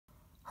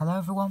Hello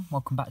everyone,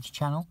 welcome back to the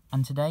channel,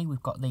 and today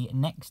we've got the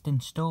next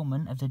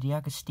instalment of the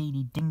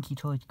Deagostini Dinky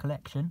Toys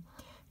collection.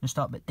 I'm going to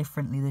start a bit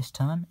differently this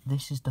time.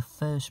 This is the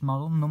first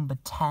model, number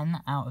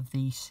 10 out of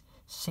these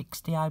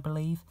 60 I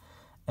believe.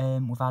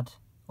 We've had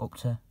up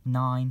to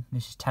 9,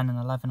 this is 10 and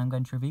 11 I'm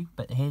going to review,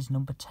 but here's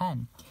number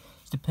 10.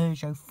 It's the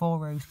Peugeot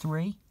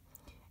 403,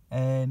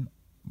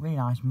 really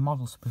nice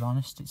model to be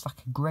honest. It's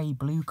like a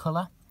grey-blue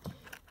colour.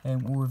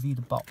 We'll review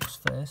the box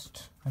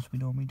first, as we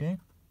normally do.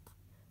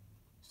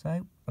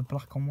 So, a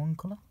black on one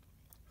colour,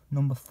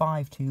 number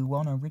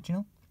 521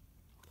 original,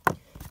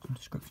 some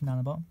description down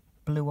the bottom,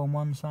 blue on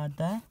one side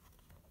there.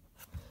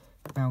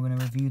 Now we're going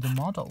to review the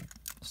model.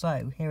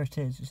 So, here it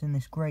is, it's in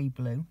this grey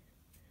blue,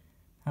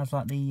 has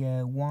like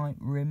the white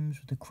rims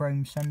with the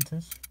chrome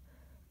centres,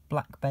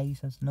 black base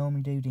as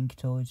normally do, Dinky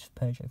Toys,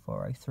 Peugeot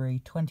 403,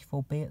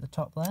 24B at the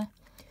top there.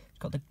 It's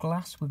got the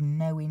glass with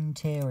no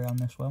interior on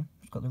this one,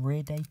 it's got the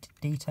rear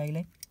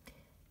detailing,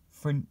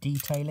 front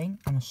detailing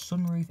and a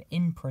sunroof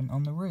imprint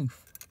on the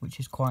roof,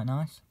 which is quite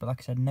nice, but like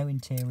I said, no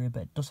interior,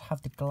 but it does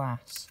have the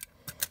glass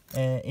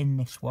in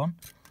this one.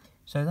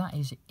 So that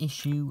is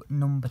issue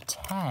number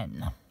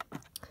 10.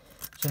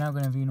 So now we're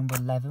going to review number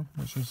 11,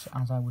 which is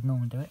as I would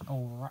normally do it,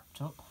 all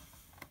wrapped up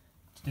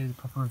to do the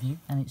proper review,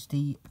 and it's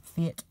the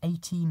Fiat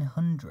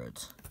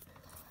 1800.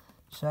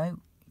 So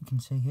you can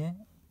see here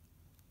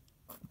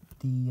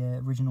the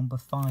original number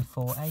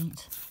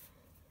 548,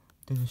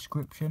 the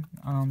description,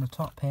 and on the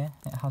top here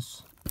it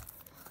has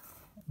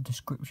a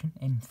description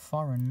in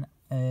foreign.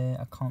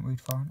 I can't read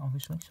foreign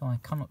obviously, so I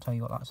cannot tell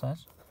you what that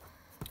says,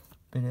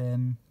 but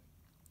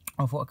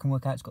of what I can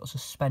work out, it's got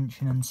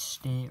suspension and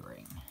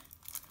steering.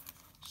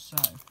 So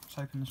let's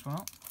open this one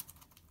up.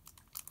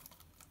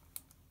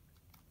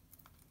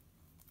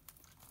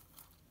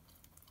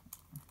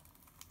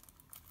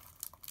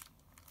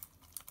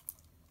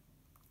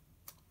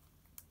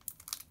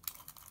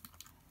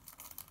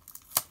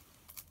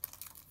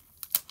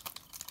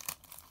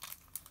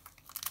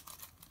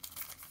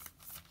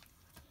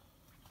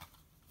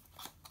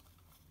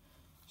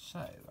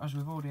 So, as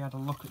we've already had a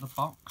look at the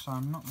box,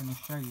 I'm not going to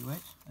show you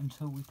it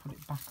until we put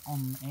it back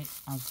on it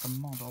as the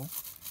model.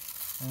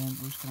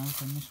 We're just going to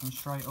open this one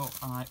straight up,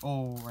 and I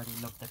already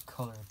love the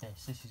colour of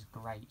this. This is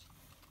great.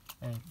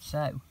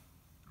 So,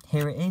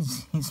 here it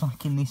is. It's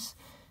like in this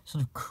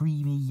sort of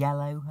creamy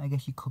yellow, I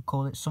guess you could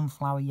call it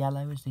sunflower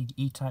yellow, as the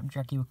E-Type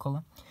Jaguar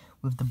colour,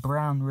 with the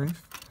brown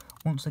roof.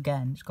 Once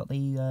again, it's got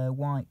the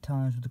white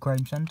tyres with the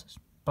chrome centres,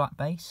 black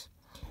base,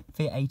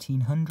 Fiat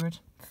 1800,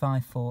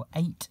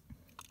 548.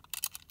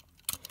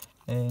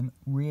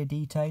 Rear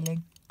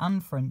detailing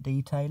and front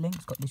detailing.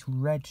 It's got this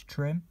red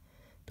trim,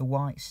 the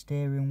white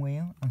steering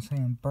wheel, and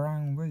saying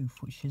brown roof,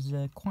 which is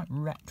quite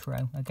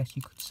retro, I guess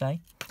you could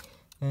say.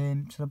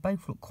 So they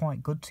both look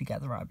quite good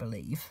together, I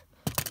believe.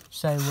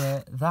 So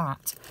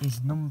that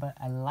is number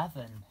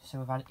 11. So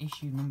we've had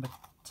issue number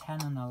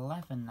 10 and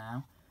 11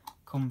 now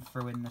come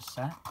through in the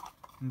set,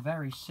 and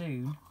very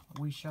soon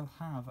we shall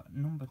have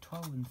number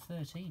 12 and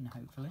 13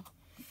 hopefully.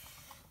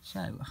 So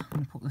I'm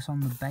going to put this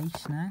on the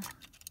base now.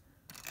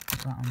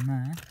 That on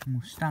there, and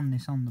we'll stand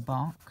this on the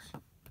box,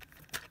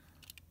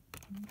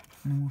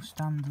 and we'll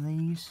stand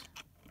these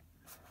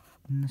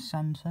in the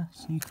centre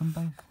so you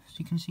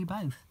can see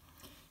both.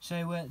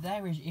 So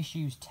there is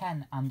issues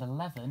 10 and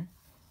 11,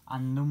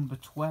 and number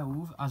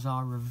 12 as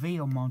our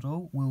reveal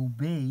model will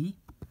be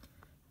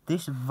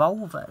this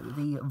Volvo,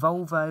 the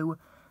Volvo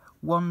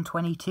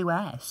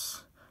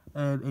 122S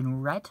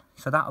in red.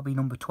 So that'll be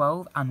number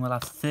 12, and we'll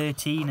have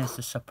 13 as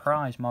the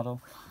surprise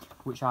model,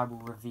 which I will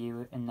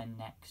review in the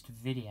next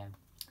video.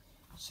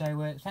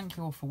 So thank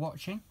you all for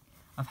watching.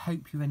 I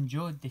hope you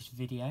enjoyed this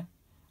video,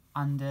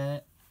 and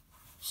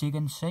see you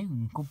again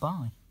soon.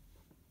 Goodbye.